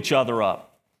build each other up.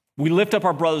 We lift up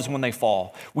our brothers when they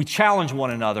fall. We challenge one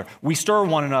another. We stir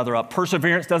one another up.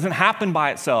 Perseverance doesn't happen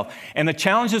by itself. And the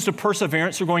challenges to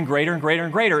perseverance are going greater and greater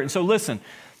and greater. And so listen,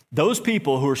 those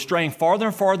people who are straying farther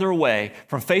and farther away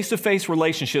from face-to-face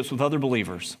relationships with other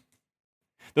believers,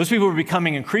 those people who are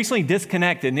becoming increasingly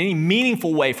disconnected in any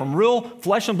meaningful way from real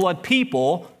flesh and blood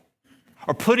people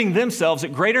are putting themselves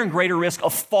at greater and greater risk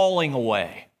of falling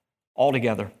away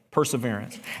altogether.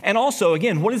 Perseverance. And also,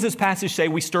 again, what does this passage say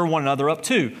we stir one another up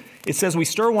to? It says we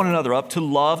stir one another up to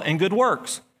love and good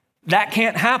works. That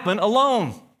can't happen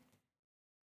alone.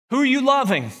 Who are you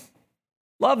loving?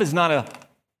 Love is not a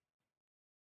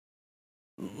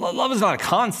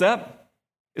concept.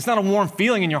 It's not a warm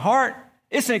feeling in your heart.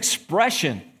 It's an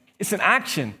expression. It's an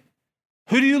action.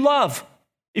 Who do you love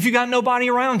if you got nobody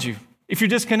around you? If you're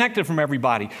disconnected from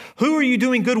everybody? Who are you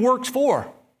doing good works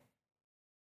for?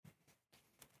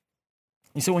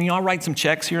 You say, well, I'll write some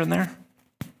checks here and there.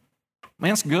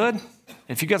 Man, that's good.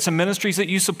 If you got some ministries that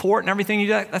you support and everything you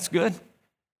do, that's good.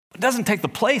 But it doesn't take the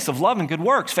place of love and good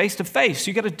works face to face.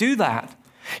 You got to do that.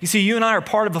 You see, you and I are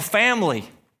part of a family.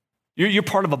 You're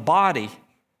part of a body.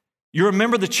 You're a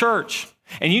member of the church.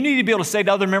 And you need to be able to say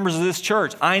to other members of this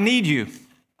church, I need you.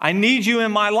 I need you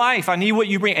in my life. I need what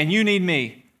you bring. And you need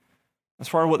me. That's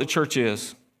part of what the church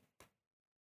is.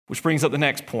 Which brings up the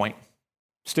next point.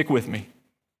 Stick with me.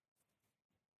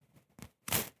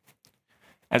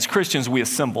 As Christians, we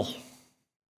assemble.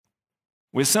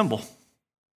 We assemble.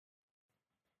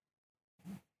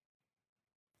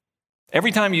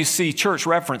 Every time you see church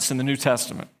referenced in the New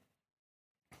Testament,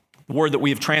 the word that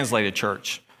we have translated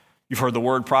church, you've heard the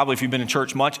word probably if you've been in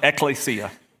church much, ecclesia.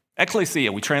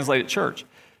 Ecclesia, we translate it church.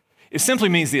 It simply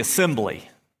means the assembly.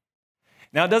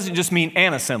 Now, it doesn't just mean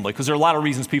an assembly, because there are a lot of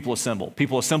reasons people assemble.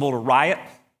 People assemble to riot.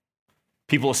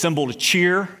 People assemble to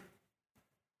cheer.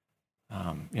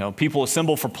 People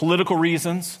assemble for political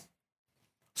reasons,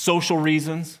 social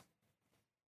reasons.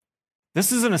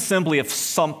 This is an assembly of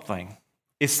something.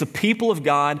 It's the people of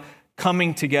God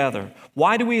coming together.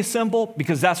 Why do we assemble?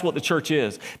 Because that's what the church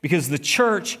is. Because the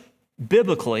church,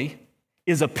 biblically,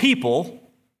 is a people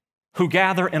who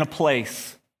gather in a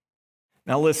place.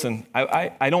 Now listen,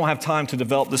 I don't have time to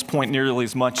develop this point nearly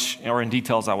as much or in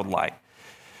detail as I would like.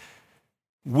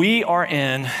 We are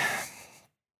in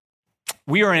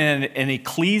an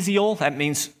ecclesial, that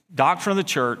means doctrine of the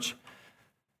church.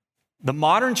 The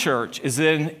modern church is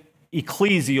in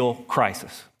ecclesial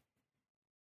crisis.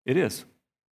 It is.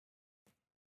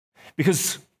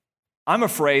 Because I'm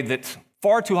afraid that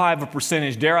far too high of a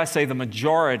percentage, dare I say the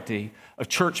majority of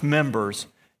church members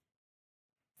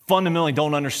fundamentally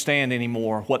don't understand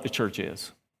anymore what the church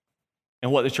is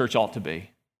and what the church ought to be.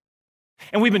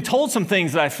 And we've been told some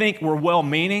things that I think were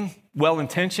well-meaning,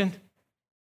 well-intentioned,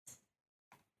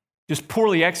 just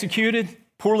poorly executed,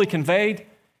 poorly conveyed,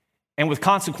 and with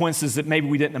consequences that maybe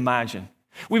we didn't imagine.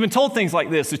 We've been told things like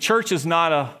this: the church is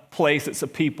not a place, it's a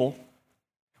people.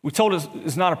 We're told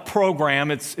it's not a program,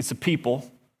 it's a people.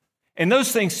 And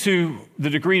those things, to the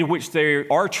degree to which they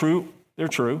are true, they're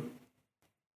true.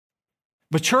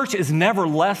 But church is never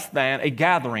less than a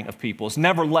gathering of people. It's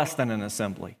never less than an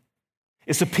assembly.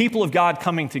 It's the people of God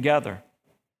coming together.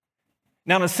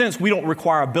 Now, in a sense, we don't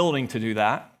require a building to do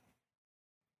that.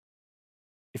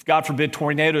 If, God forbid,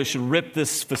 tornadoes should rip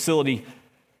this facility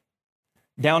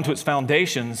down to its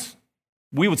foundations,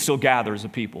 we would still gather as a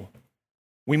people.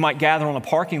 We might gather on a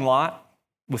parking lot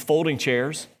with folding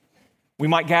chairs. We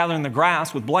might gather in the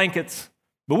grass with blankets,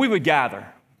 but we would gather.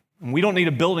 And we don't need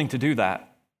a building to do that.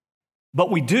 But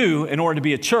we do, in order to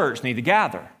be a church, need to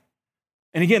gather.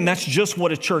 And again, that's just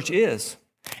what a church is.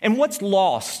 And what's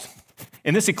lost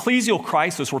in this ecclesial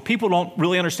crisis where people don't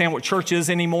really understand what church is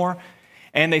anymore,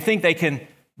 and they think they can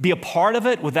be a part of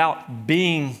it without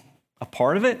being a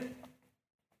part of it?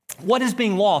 What is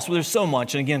being lost? Well, there's so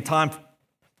much. And again, time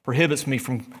prohibits me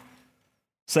from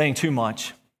saying too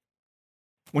much.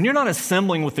 When you're not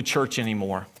assembling with the church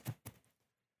anymore,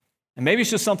 and maybe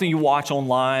it's just something you watch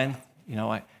online,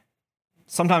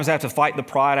 sometimes I have to fight the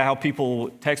pride of how people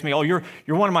text me, oh, you're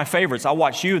one of my favorites. I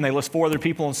watch you, and they list 4 other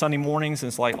people on Sunday mornings, and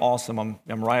it's like, awesome. I'm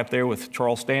right up there with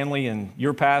Charles Stanley and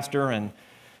your pastor and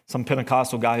some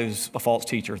Pentecostal guy who's a false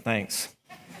teacher. Thanks.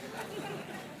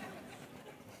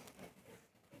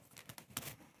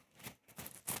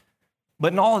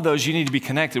 But in all of those, you need to be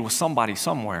connected with somebody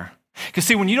somewhere. Because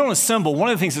see, when you don't assemble, one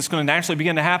of the things that's going to naturally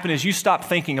begin to happen is you stop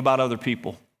thinking about other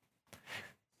people.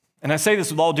 And I say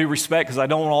this with all due respect because I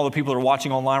don't want all the people that are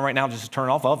watching online right now just to turn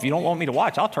off. Well, if you don't want me to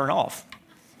watch, I'll turn off.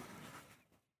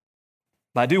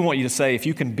 But I do want you to say, if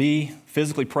you can be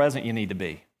physically present, you need to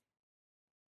be.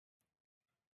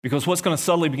 Because what's going to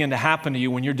subtly begin to happen to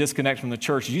you when you're disconnected from the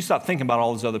church is you stop thinking about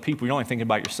all those other people. You're only thinking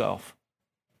about yourself.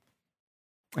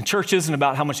 And church isn't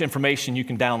about how much information you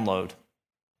can download.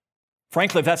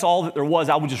 Frankly, if that's all that there was,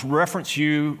 I would just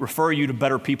refer you to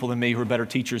better people than me who are better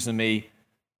teachers than me,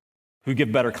 who give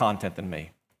better content than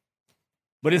me.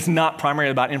 But it's not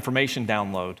primarily about information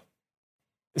download.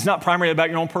 It's not primarily about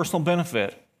your own personal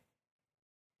benefit.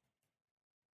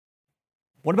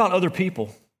 What about other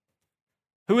people?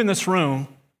 Who in this room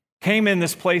came in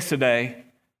this place today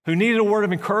who needed a word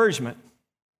of encouragement,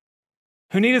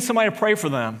 who needed somebody to pray for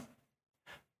them,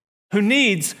 who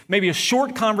needs maybe a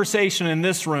short conversation in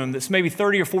this room that's maybe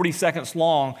 30 or 40 seconds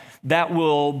long that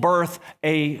will birth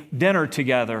a dinner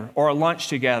together or a lunch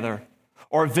together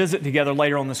or a visit together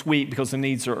later on this week because the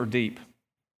needs are deep?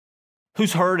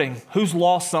 Who's hurting? Who's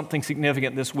lost something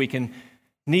significant this week and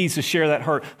needs to share that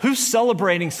hurt? Who's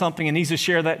celebrating something and needs to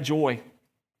share that joy?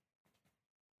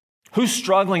 Who's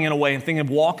struggling in a way and thinking of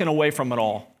walking away from it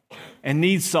all and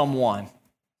needs someone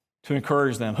to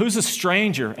encourage them? Who's a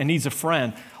stranger and needs a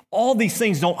friend? All these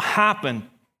things don't happen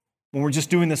when we're just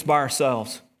doing this by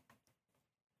ourselves.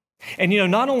 And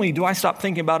not only do I stop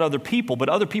thinking about other people, but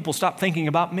other people stop thinking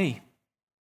about me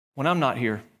when I'm not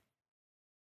here.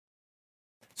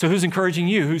 So who's encouraging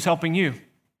you? Who's helping you?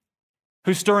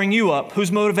 Who's stirring you up?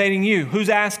 Who's motivating you? Who's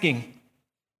asking?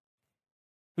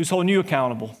 Who's holding you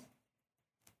accountable?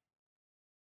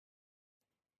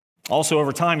 Also,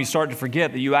 over time, you start to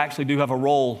forget that you actually do have a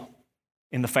role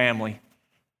in the family.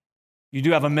 You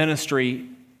do have a ministry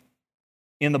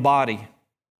in the body.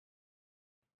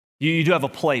 You do have a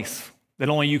place that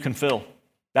only you can fill.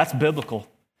 That's biblical.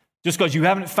 Just because you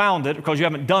haven't found it, because you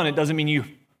haven't done it, doesn't mean you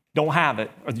don't have it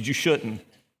or that you shouldn't.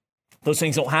 Those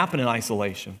things don't happen in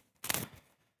isolation.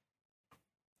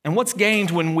 And what's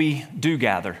gained when we do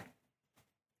gather?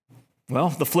 Well,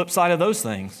 the flip side of those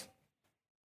things.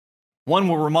 One,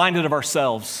 we're reminded of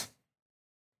ourselves.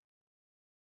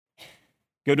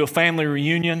 Go to a family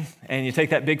reunion and you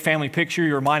take that big family picture,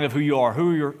 you're reminded of who you are.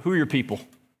 Who are your people?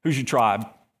 Who's your tribe?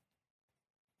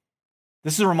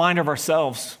 This is a reminder of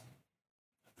ourselves,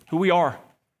 who we are,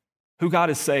 who God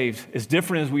has saved. As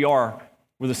different as we are,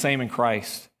 we're the same in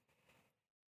Christ.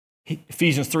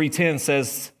 Ephesians 3:10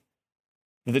 says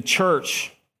that the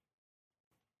church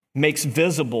makes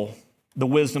visible the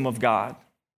wisdom of God.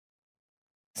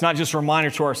 It's not just a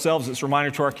reminder to ourselves, it's a reminder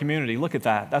to our community. Look at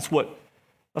that. That's what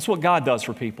God does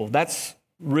for people. That's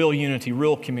real unity,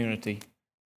 real community.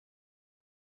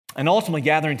 And ultimately,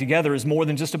 gathering together is more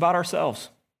than just about ourselves.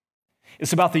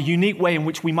 It's about the unique way in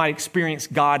which we might experience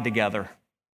God together.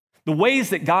 The ways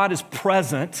that God is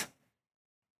present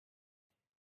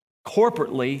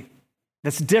corporately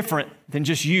that's different than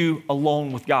just you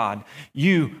alone with God.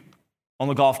 You on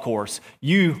the golf course.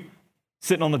 You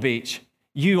sitting on the beach.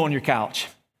 You on your couch.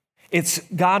 It's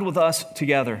God with us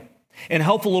together. In a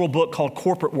helpful little book called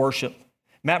Corporate Worship,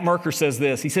 Matt Merker says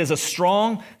this. He says, a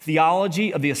strong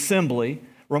theology of the assembly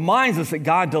reminds us that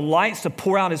God delights to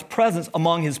pour out his presence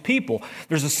among his people.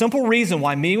 There's a simple reason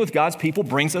why meeting with God's people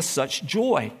brings us such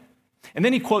joy. And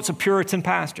then he quotes a Puritan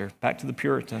pastor, back to the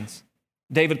Puritans.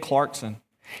 David Clarkson.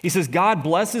 He says, God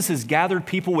blesses his gathered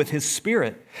people with his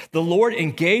spirit. The Lord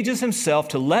engages himself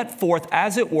to let forth,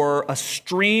 as it were, a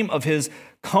stream of his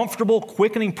comfortable,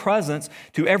 quickening presence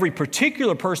to every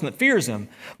particular person that fears him.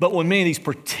 But when many of these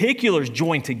particulars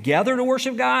join together to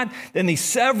worship God, then these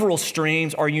several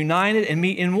streams are united and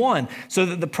meet in one, so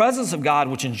that the presence of God,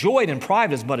 which enjoyed in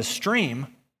private is but a stream,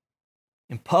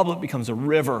 in public becomes a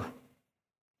river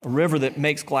that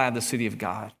makes glad the city of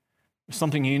God. There's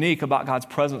something unique about God's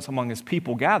presence among his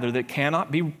people gathered that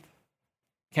cannot be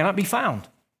found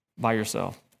by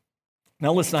yourself.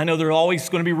 Now listen, I know there are always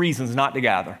going to be reasons not to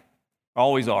gather. There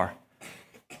always are.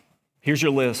 Here's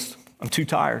your list. I'm too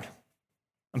tired.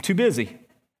 I'm too busy.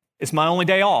 It's my only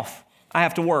day off. I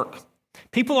have to work.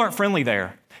 People aren't friendly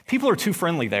there. People are too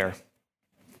friendly there.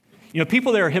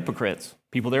 People there are hypocrites.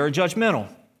 People there are judgmental.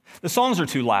 The songs are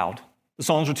too loud. The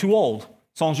songs are too old.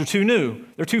 Songs are too new.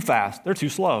 They're too fast. They're too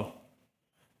slow.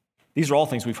 These are all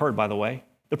things we've heard, by the way.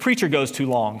 The preacher goes too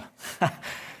long.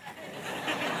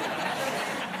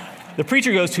 The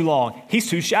preacher goes too long. He's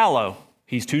too shallow.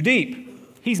 He's too deep.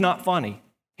 He's not funny.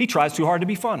 He tries too hard to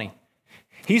be funny.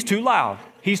 He's too loud.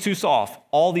 He's too soft.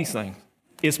 All these things.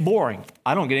 It's boring.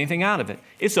 I don't get anything out of it.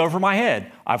 It's over my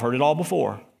head. I've heard it all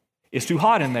before. It's too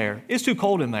hot in there. It's too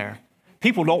cold in there.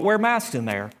 People don't wear masks in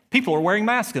there. People are wearing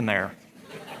masks in there.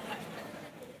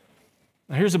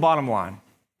 Now, here's the bottom line.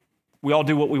 We all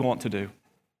do what we want to do.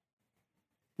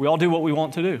 We all do what we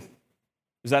want to do.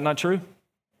 Is that not true?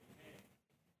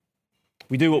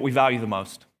 We do what we value the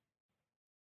most.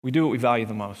 We do what we value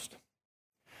the most.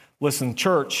 Listen,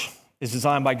 church is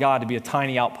designed by God to be a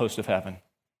tiny outpost of heaven.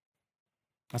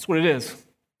 That's what it is.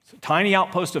 It's a tiny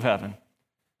outpost of heaven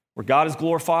where God is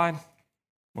glorified,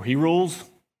 where he rules,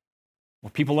 where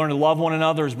people learn to love one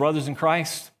another as brothers in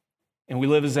Christ, and we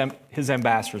live as his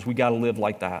ambassadors. We got to live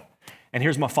like that. And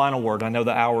here's my final word. I know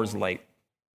the hour is late.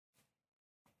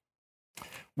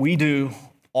 We do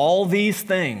all these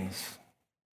things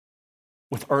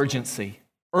with urgency.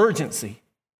 Urgency.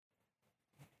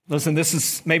 Listen, this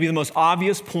is maybe the most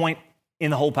obvious point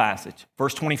in the whole passage.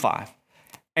 Verse 25.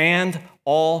 And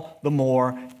all the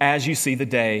more as you see the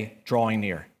day drawing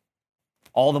near.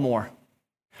 All the more.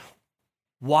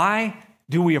 Why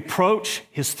do we approach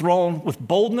his throne with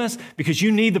boldness? Because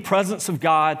you need the presence of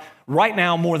God right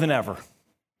now more than ever.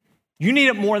 You need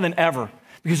it more than ever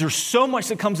because there's so much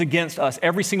that comes against us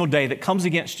every single day that comes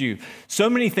against you. So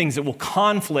many things that will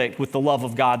conflict with the love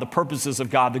of God, the purposes of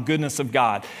God, the goodness of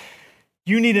God.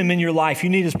 You need him in your life. You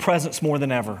need his presence more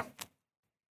than ever.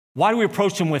 Why do we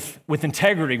approach him with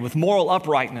integrity, with moral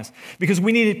uprightness? Because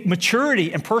we need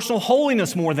maturity and personal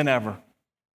holiness more than ever.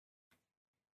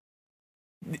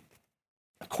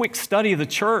 A quick study of the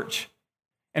church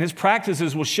and its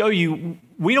practices will show you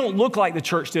we don't look like the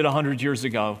church did 100 years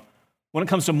ago when it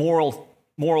comes to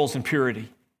morals and purity.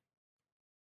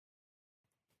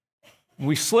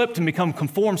 We've slipped and become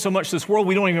conformed so much to this world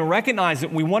we don't even recognize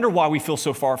it. We wonder why we feel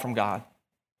so far from God.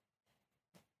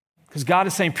 Because God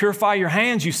is saying, purify your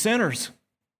hands, you sinners.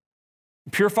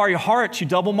 Purify your hearts, you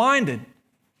double-minded.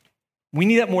 We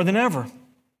need that more than ever.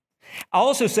 I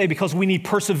also say because we need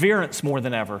perseverance more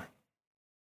than ever.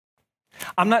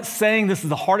 I'm not saying this is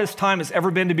the hardest time it's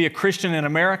ever been to be a Christian in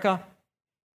America,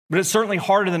 but it's certainly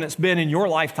harder than it's been in your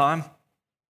lifetime,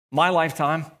 my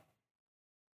lifetime.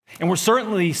 And we're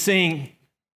certainly seeing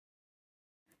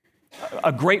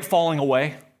a great falling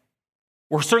away.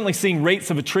 We're certainly seeing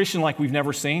rates of attrition like we've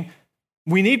never seen.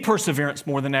 We need perseverance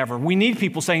more than ever. We need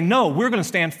people saying, no, we're going to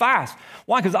stand fast.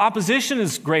 Why? Because opposition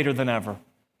is greater than ever.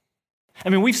 I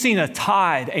mean, we've seen a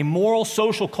tide, a moral,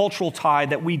 social, cultural tide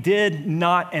that we did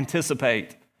not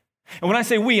anticipate. And when I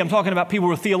say we, I'm talking about people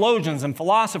who are theologians and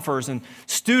philosophers and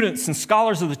students and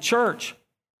scholars of the church.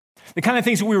 The kind of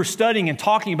things that we were studying and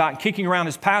talking about and kicking around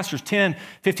as pastors 10,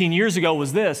 15 years ago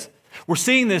was this. We're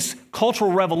seeing this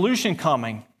cultural revolution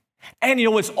coming. And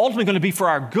it's ultimately going to be for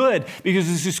our good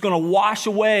because it's just going to wash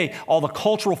away all the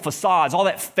cultural facades, all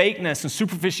that fakeness and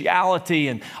superficiality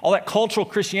and all that cultural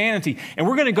Christianity. And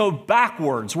we're going to go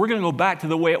backwards. We're going to go back to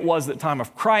the way it was at the time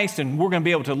of Christ, and we're going to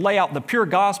be able to lay out the pure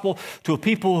gospel to a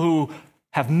people who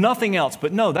have nothing else.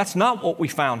 But no, that's not what we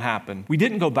found happen. We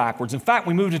didn't go backwards. In fact,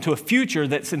 we moved into a future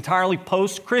that's entirely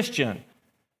post-Christian.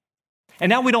 And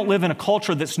now we don't live in a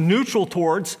culture that's neutral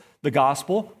towards the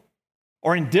gospel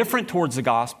or indifferent towards the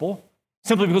gospel,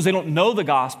 simply because they don't know the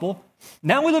gospel.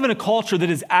 Now we live in a culture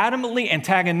that is adamantly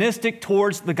antagonistic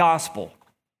towards the gospel.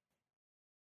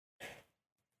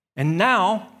 And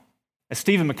now, as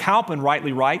Stephen McAlpin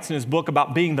rightly writes in his book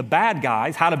about being the bad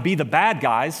guys, how to be the bad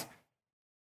guys,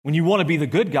 when you want to be the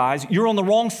good guys, you're on the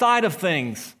wrong side of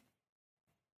things.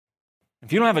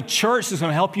 if you don't have a church that's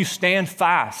going to help you stand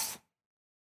fast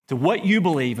to what you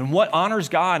believe and what honors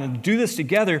God and to do this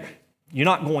together, you're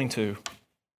not going to.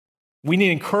 We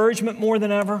need encouragement more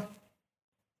than ever,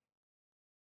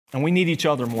 and we need each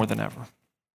other more than ever.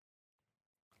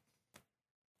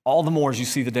 All the more as you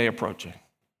see the day approaching.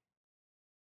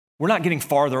 We're not getting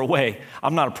farther away.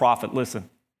 I'm not a prophet. Listen,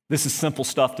 this is simple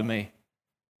stuff to me.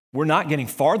 We're not getting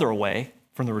farther away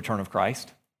from the return of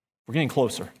Christ. We're getting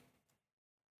closer.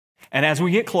 And as we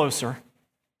get closer,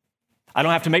 I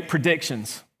don't have to make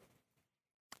predictions.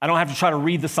 I don't have to try to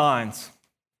read the signs.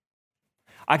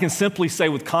 I can simply say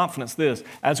with confidence this: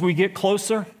 as we get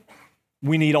closer,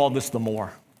 we need all this the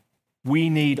more. We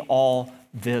need all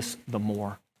this the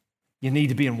more. You need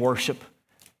to be in worship.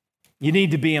 You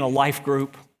need to be in a life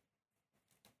group.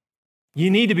 You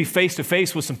need to be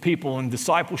face-to-face with some people in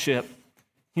discipleship.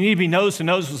 You need to be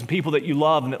nose-to-nose with some people that you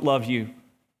love and that love you.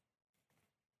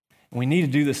 And we need to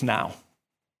do this now.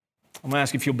 I'm going to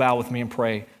ask you if you'll bow with me and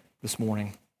pray this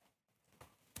morning.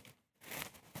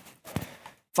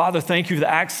 Father, thank you for the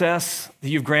access that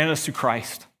you've granted us to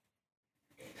Christ.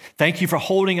 Thank you for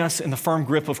holding us in the firm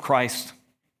grip of Christ.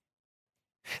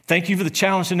 Thank you for the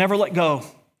challenge to never let go,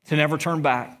 to never turn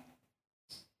back,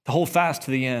 to hold fast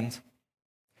to the end.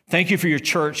 Thank you for your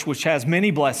church, which has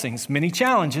many blessings, many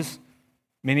challenges,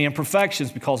 many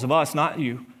imperfections because of us, not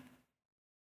you.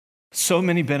 So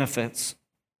many benefits,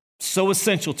 so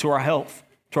essential to our health,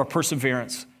 to our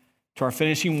perseverance, to our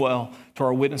finishing well, to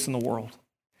our witness in the world.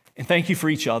 And thank you for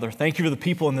each other. Thank you for the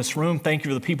people in this room. Thank you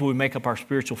for the people who make up our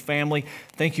spiritual family.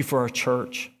 Thank you for our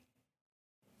church.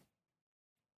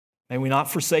 May we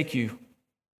not forsake you.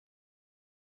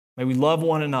 May we love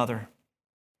one another.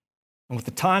 And with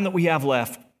the time that we have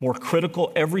left, more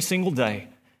critical every single day,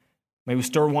 may we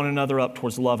stir one another up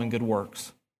towards love and good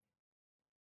works.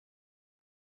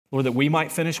 Lord, that we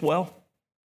might finish well,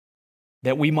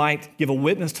 that we might give a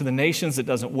witness to the nations that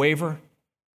doesn't waver,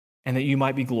 and that you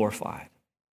might be glorified.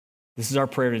 This is our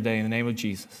prayer today in the name of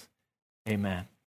Jesus. Amen.